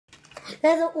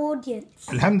They're the audience.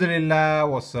 Alhamdulillah,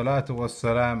 wassalatu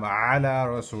wassalam ala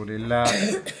rasulillah.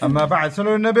 Amma ba'd,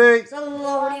 salu nabi.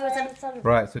 Sallallahu alayhi wa sallam.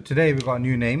 Right, so today we've got a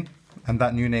new name, and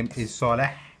that new name is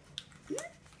Saleh.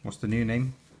 What's the new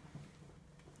name?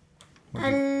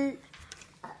 Al-HALEEM.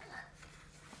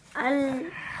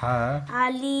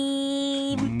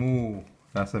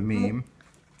 That's a meme.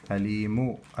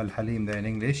 Haleemu. Al-Haleem there in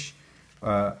English.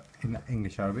 In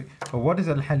English Arabic. But what does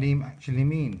Al-Haleem actually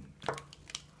mean?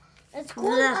 It's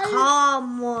called the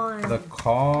calm one. The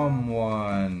calm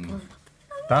one.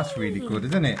 That's really good,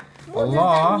 isn't it? What does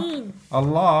that mean?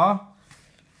 Allah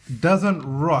doesn't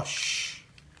rush.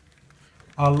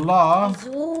 Allah It's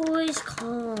always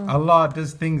calm. Allah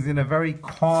does things in a very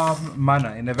calm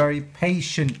manner, in a very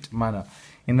patient manner,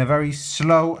 in a very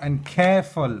slow and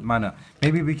careful manner.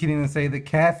 Maybe we can even say the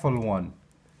careful one.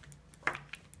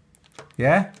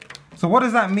 Yeah? So what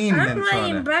does that mean then, I'm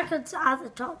writing Saleh? brackets at the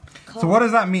top. So what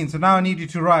does that mean? So now I need you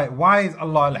to write, why is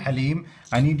Allah Al-Haleem?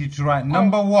 I need you to write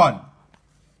number one.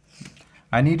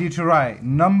 I need you to write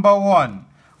number one.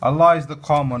 Allah is the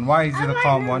calm one. Why is he the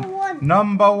calm one?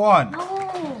 Number one.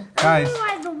 No. Guys,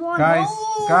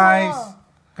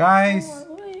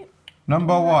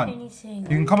 number one. You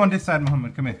can come on this side,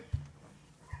 Muhammad. Come here.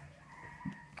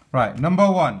 Right, number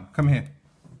one. Come here.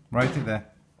 Write it there.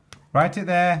 Write it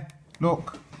there.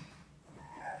 Look.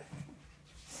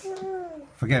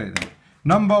 Forget it then.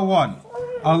 Number one.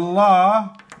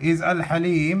 Allah is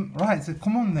Al-Haleem. Right, so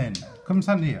come on then. Come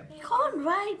stand here. You can't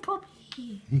write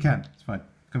properly. He can. It's fine.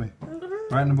 Come here.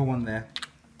 Write number one there.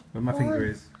 Where my finger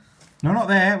is. No, not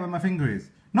there. Where my finger is.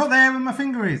 Not there. Where my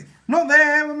finger is. Not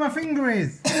there. Where my finger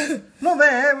is. Not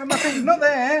there. Where my finger. Not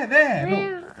there. There.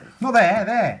 Look. Not there.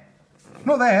 There.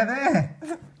 Not there. There.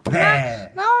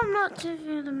 There. No, I'm not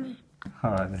taking the me.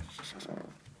 All right then.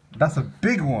 That's a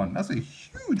big one. That's a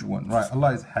huge one. Right.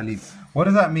 Allah is Haleem. What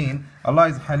does that mean? Allah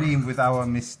is Haleem with our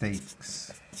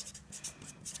mistakes.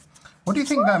 What do you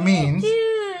think that means?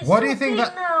 What do you think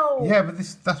that? Yeah, but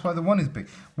that's why the one is big.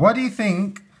 What do you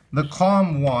think the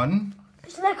calm one?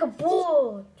 It's like a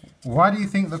board. Why do you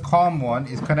think the calm one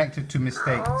is connected to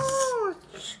mistakes?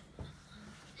 Ouch.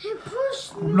 He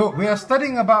pushed me. Look, we are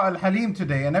studying about Al-Haleem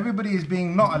today, and everybody is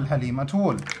being not Al-Haleem at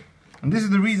all. And this is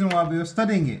the reason why we are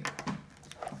studying it.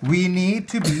 We need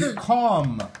to be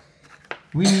calm.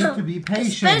 We need to be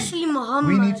patient. Especially Muhammad.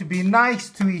 We need to be nice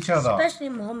to each other. Especially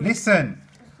Muhammad. Listen,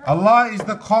 Allah is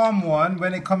the calm one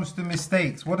when it comes to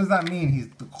mistakes. What does that mean? He's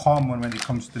the calm one when it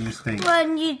comes to mistakes.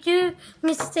 When you do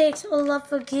mistakes, Allah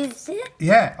forgives it.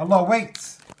 Yeah, Allah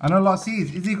waits and Allah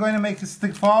sees. Is he going to make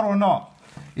istighfar or not?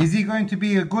 Is he going to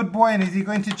be a good boy and is he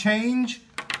going to change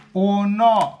or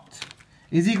not?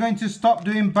 Is he going to stop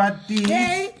doing bad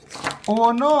deeds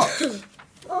or not?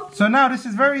 So now this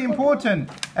is very important.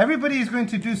 Everybody is going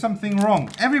to do something wrong.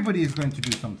 Everybody is going to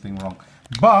do something wrong.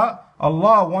 But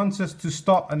Allah wants us to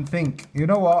stop and think, you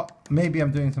know what? Maybe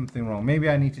I'm doing something wrong. Maybe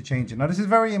I need to change it. Now this is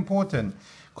very important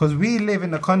because we live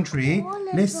in a country.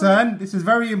 Listen, this is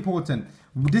very important.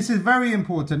 This is very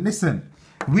important. Listen,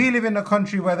 we live in a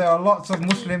country where there are lots of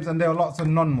Muslims and there are lots of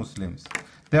non-Muslims.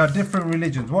 There are different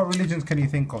religions. What religions can you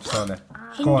think of, Saleh?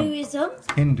 Hinduism.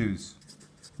 Hindus.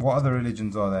 What other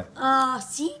religions are there?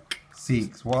 Sikh.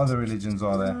 Sikhs. What other religions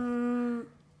are there?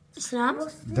 Islam.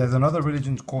 There's another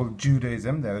religion called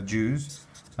Judaism. There are Jews.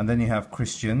 And then you have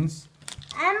Christians.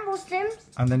 And Muslims.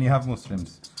 And then you have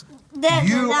Muslims. There's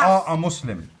You are a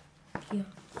Muslim.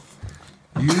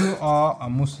 You are a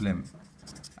Muslim.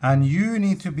 And you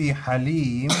need to be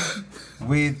Haleem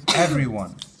with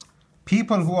everyone.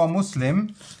 People who are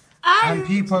Muslim and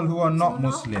people who are not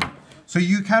Muslim. So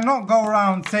you cannot go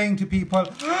around saying to people,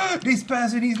 this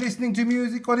person is listening to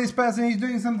music, or this person is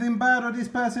doing something bad, or this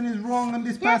person is wrong, and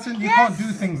this person... You can't do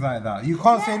things like that. You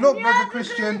can't say, look, there's a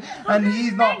Christian, and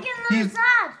he's not...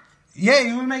 sad. Yeah,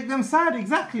 you will make them sad,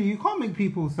 exactly. You can't make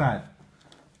people sad.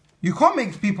 You can't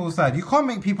make people sad. You can't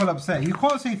make people upset. You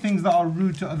can't say things that are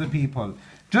rude to other people.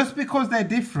 Just because they're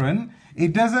different,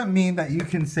 it doesn't mean that you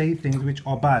can say things which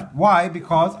are bad. Why?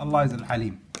 Because Allah is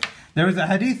Al-Haleem. There is a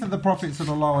hadith of the Prophet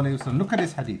ﷺ. Look at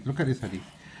this hadith. Look at this hadith.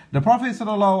 The Prophet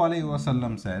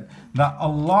ﷺ said that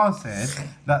Allah said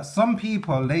that some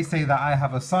people, they say that I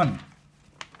have a son.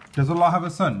 Does Allah have a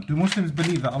son? Do Muslims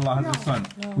believe that Allah has a son?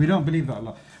 No. We don't believe that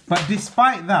Allah. But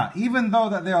despite that, even though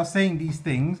that they are saying these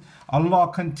things, Allah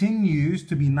continues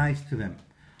to be nice to them.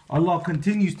 Allah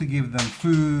continues to give them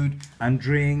food and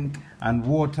drink and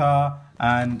water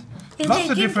and lots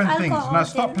of different things. Now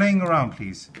stop playing around,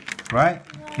 please. Right?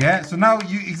 Yeah, so now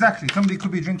somebody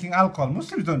could be drinking alcohol.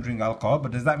 Muslims don't drink alcohol,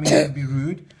 but does that mean they'll be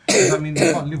rude? Does that mean we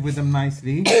can't live with them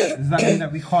nicely? Does that mean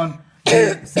that we can't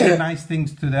say nice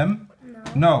things to them?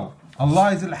 No. Allah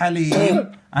is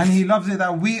al-Haleem, and He loves it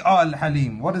that we are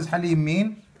al-Haleem. What does Haleem mean?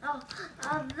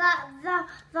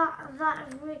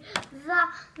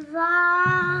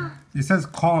 It says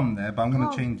calm there, but I'm going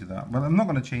to change that. Well, I'm not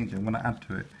going to change it. I'm going to add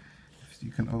to it. If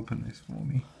you can open this for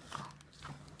me.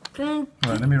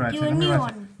 Right, let me write it. Let me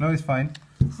write it. No, it's fine.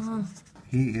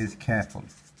 He is careful.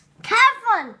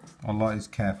 Careful. Allah is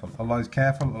careful. Allah is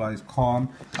careful. Allah is calm.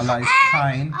 Allah is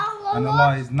kind. And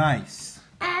Allah is nice.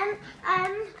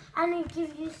 And He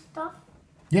gives you stuff.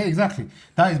 Yeah, exactly.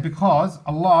 That is because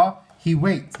Allah, He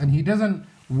waits and He doesn't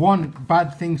want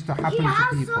bad things to happen to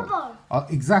people.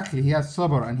 Exactly, He has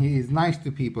sabr and He is nice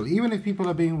to people. Even if people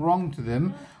are being wrong to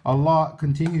them, Allah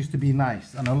continues to be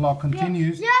nice and Allah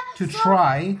continues to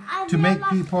try to make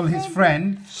people His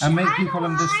friend and make people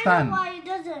understand. I know why He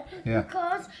does it. Yeah.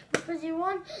 Because He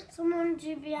wants someone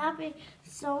to be happy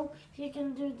so He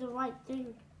can do the right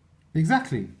thing.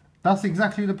 Exactly. That's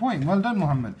exactly the point. Well done,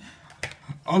 Muhammad.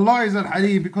 Allah is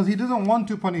al-Haleem because He doesn't want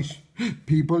to punish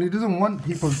people. He doesn't want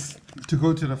people to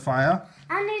go to the fire.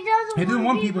 And He doesn't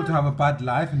want people to have a bad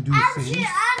life and do sins.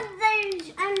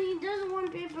 And He doesn't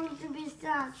want people to be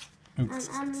sad and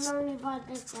lonely by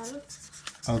themselves.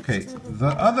 Okay,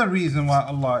 the other reason why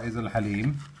Allah is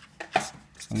al-Haleem,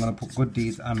 I'm going to put good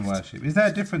deeds and worship. Is there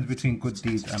a difference between good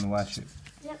deeds and worship?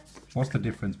 Yep. What's the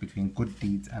difference between good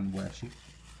deeds and worship?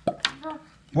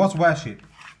 What's worship?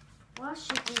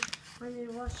 Worship is when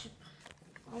you worship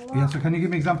Allah. Yeah, so can you give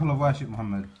me an example of worship,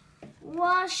 Muhammad?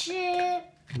 Worship.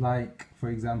 Like, for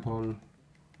example,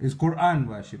 is Quran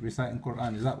worship? Reciting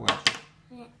Quran, is that worship?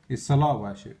 Yeah. Is Salah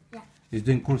worship? Yeah. Is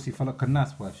doing Kursi Falak and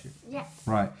Nas worship? Yeah.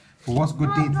 Right. But what's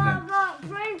good deeds then? But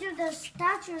praying to the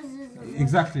statues is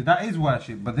Exactly, that is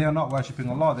worship, but they are not worshipping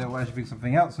Allah, they're worshipping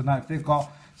something else. So now if they've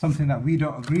got something that we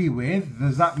don't agree with,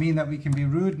 does that mean that we can be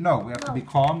rude? No, we have to be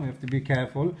calm, we have to be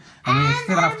careful, and we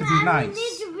still have to be nice. We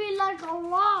need to be like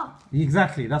Allah.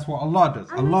 Exactly, that's what Allah does.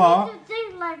 And Allah, we need to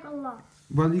think like Allah.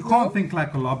 well, you can't think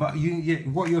like Allah, but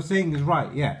what you're saying is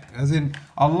right, yeah. As in,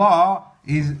 Allah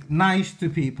is nice to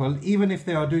people, even if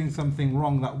they are doing something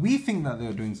wrong that we think that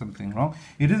they're doing something wrong.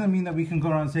 It doesn't mean that we can go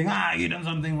around saying, you done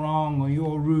something wrong, or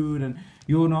you're rude, and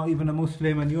you're not even a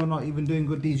Muslim, and you're not even doing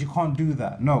good deeds. You can't do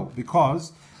that. No,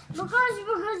 because you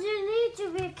need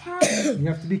to be careful. you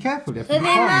have to be careful. You have to be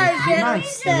calm. You have to be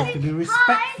nice. You have to be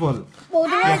respectful. You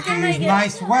have to use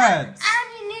nice words. And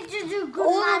you need to do good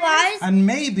manners. And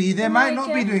maybe they might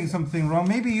not be doing something wrong.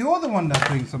 Maybe you're the one that's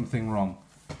doing something wrong.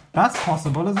 That's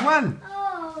possible as well.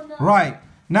 Oh, no. Right.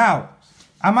 Now,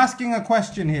 I'm asking a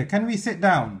question here. Can we sit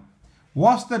down?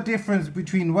 What's the difference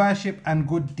between worship and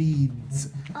good deeds?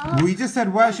 We just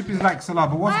said worship is like salah,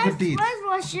 but what's good deeds? Where's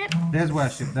worship? There's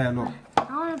worship there, look. I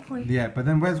want to point. Yeah, but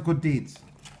then where's good deeds?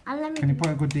 Can you point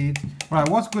at good deeds? Right,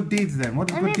 what's good deeds then? What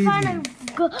does good deeds mean?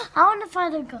 I want to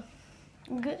find a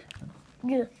good.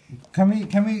 Good.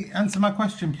 Can we answer my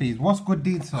question, please? What's good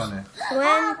deeds, Saleh?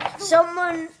 When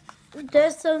someone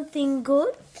does something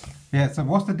good. Yeah, so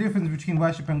what's the difference between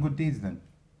worship and good deeds then?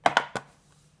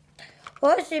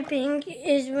 Worshipping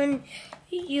is when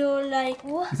you're like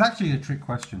It's actually a trick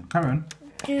question. Karen?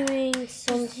 Doing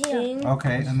something.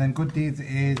 Okay, and then good deeds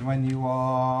is when you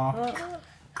are...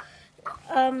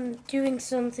 doing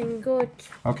something good.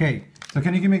 Okay, so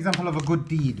can you give me an example of a good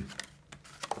deed?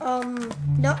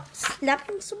 Not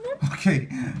slapping someone. Okay,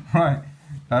 right.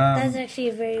 That's actually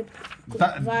a very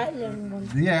violent one.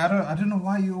 Yeah, I don't know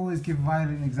why you always give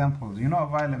violent examples. You're not a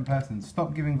violent person.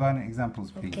 Stop giving violent examples,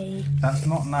 please. Okay. That's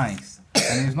not nice.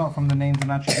 And it's not from the names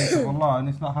and attributes of Allah, and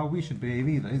it's not how we should behave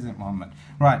either, is it, Muhammad?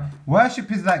 Right.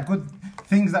 Worship is like good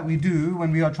things that we do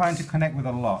when we are trying to connect with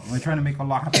Allah. We're trying to make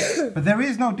Allah happy. But there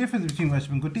is no difference between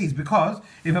worship and good deeds, because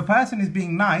if a person is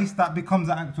being nice, that becomes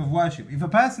an act of worship. If a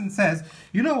person says,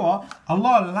 you know what,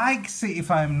 Allah likes it if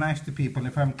I'm nice to people,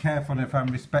 if I'm careful, if I'm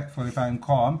respectful, if I'm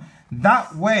calm,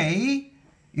 that way,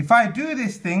 if I do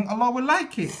this thing, Allah will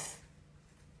like it.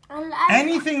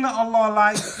 Anything that Allah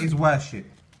likes is worship.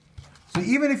 So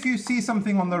even if you see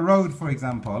something on the road, for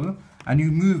example, and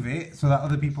you move it so that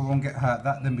other people won't get hurt,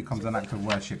 that then becomes an act of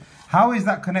worship. How is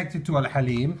that connected to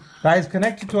Al-Haleem? That is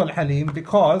connected to Al-Haleem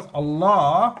because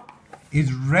Allah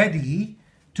is ready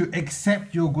to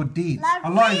accept your good deeds.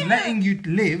 Allah is letting you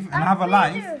live and have a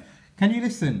life. Can you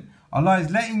listen? Allah is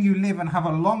letting you live and have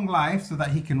a long life so that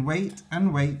He can wait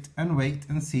and wait and wait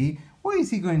and see what is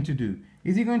He going to do.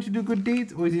 Is He going to do good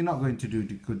deeds or is He not going to do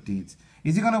good deeds?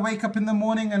 Is He going to wake up in the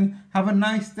morning and have a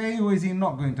nice day or is He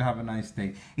not going to have a nice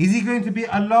day? Is He going to be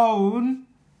alone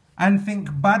and think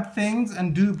bad things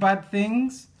and do bad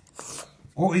things?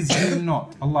 Or is He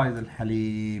not? Allah is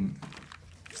Al-Haleem.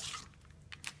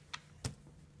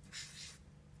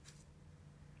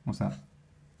 What's that?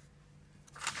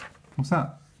 What's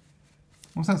that?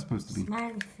 What's that supposed to be?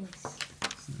 Smiley face.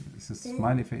 It's a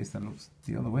smiley face that looks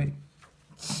the other way.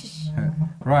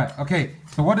 Right, okay.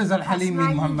 So what does Al-Haleem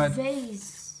mean, Muhammad?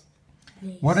 Face.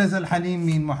 What does Al-Haleem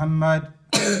mean, Muhammad?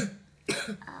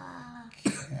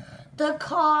 The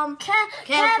calm,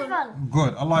 careful.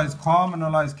 Good. Allah is calm and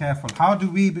Allah is careful. How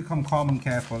do we become calm and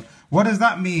careful? What does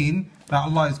that mean, that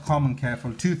Allah is calm and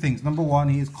careful? Two things. Number one,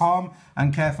 He is calm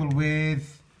and careful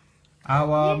with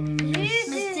our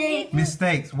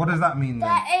mistakes. What does that mean then?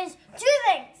 That is two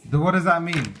things. What does that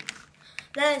mean?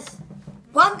 There's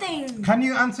one thing. Can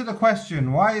you answer the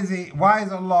question? Why is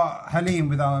Allah Haleem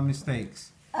with our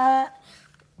mistakes?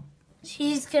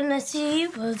 She's gonna see,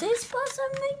 will this person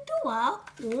make dua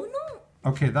or not?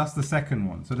 Okay, that's the second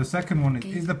one. So the second one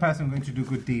is the person going to do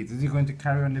good deeds? Is he going to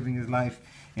carry on living his life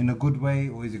in a good way,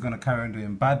 or is he going to carry on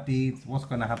doing bad deeds? What's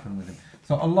going to happen with him?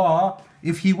 So Allah,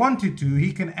 if He wanted to,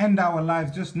 He can end our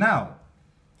lives just now.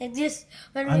 Like this,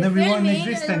 when and then we won't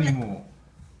exist anymore.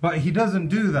 But He doesn't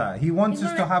do that. He wants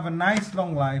us to have a nice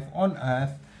long life on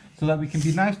earth, so that we can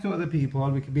be nice to other people,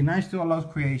 we can be nice to Allah's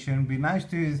creation, be nice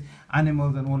to His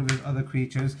animals and all of His other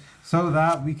creatures, so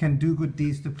that we can do good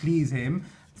deeds to please Him.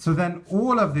 So then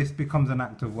all of this becomes an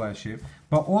act of worship.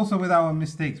 But also with our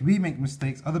mistakes, we make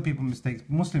mistakes, other people make mistakes,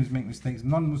 Muslims make mistakes,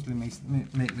 non-Muslims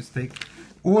make mistakes,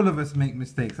 all of us make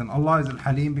mistakes. And Allah is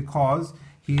Al-Haleem because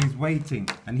He is waiting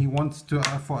and He wants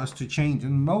for us to change.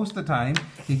 And most of the time,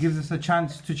 He gives us a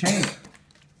chance to change.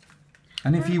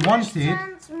 And if He wanted...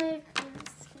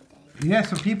 Yeah,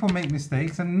 so people make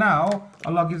mistakes, and now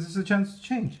Allah gives us a chance to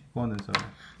change. Go on then,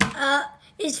 sorry.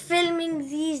 Is filming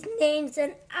these names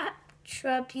and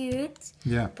attributes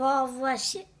part of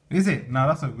worship? Is it? Now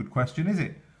that's a good question, is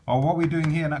it? Or what we're doing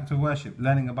here, an act of worship,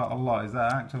 learning about Allah, is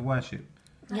that an act of worship?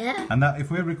 Yeah. And that if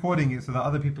we're recording it so that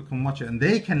other people can watch it and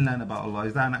they can learn about Allah,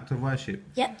 is that an act of worship?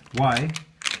 Yeah. Why?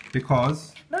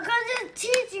 Because it's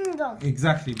teaching them.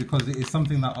 Exactly, because it is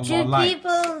something that Allah likes. To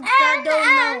people that don't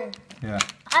know. Yeah.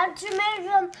 And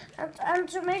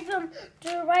to make them do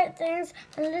the right things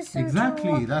and listen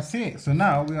Exactly, that's it. So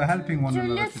now we are helping one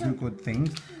another to do good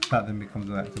things. That then becomes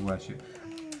an act of worship.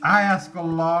 I ask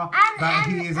Allah that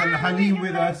He is Al-Haleem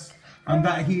with us, and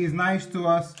that He is nice to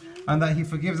us, and that He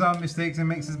forgives our mistakes and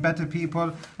makes us better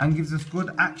people, and gives us good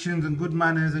actions and good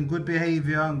manners and good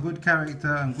behavior and good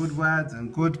character and good words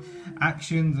and good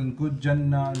actions and good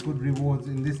Jannah and good rewards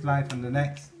in this life and the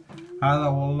next. هذا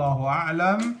والله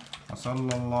أعلم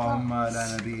وصلى اللهم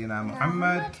على نبينا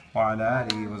محمد وعلى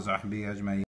آله وصحبه أجمعين.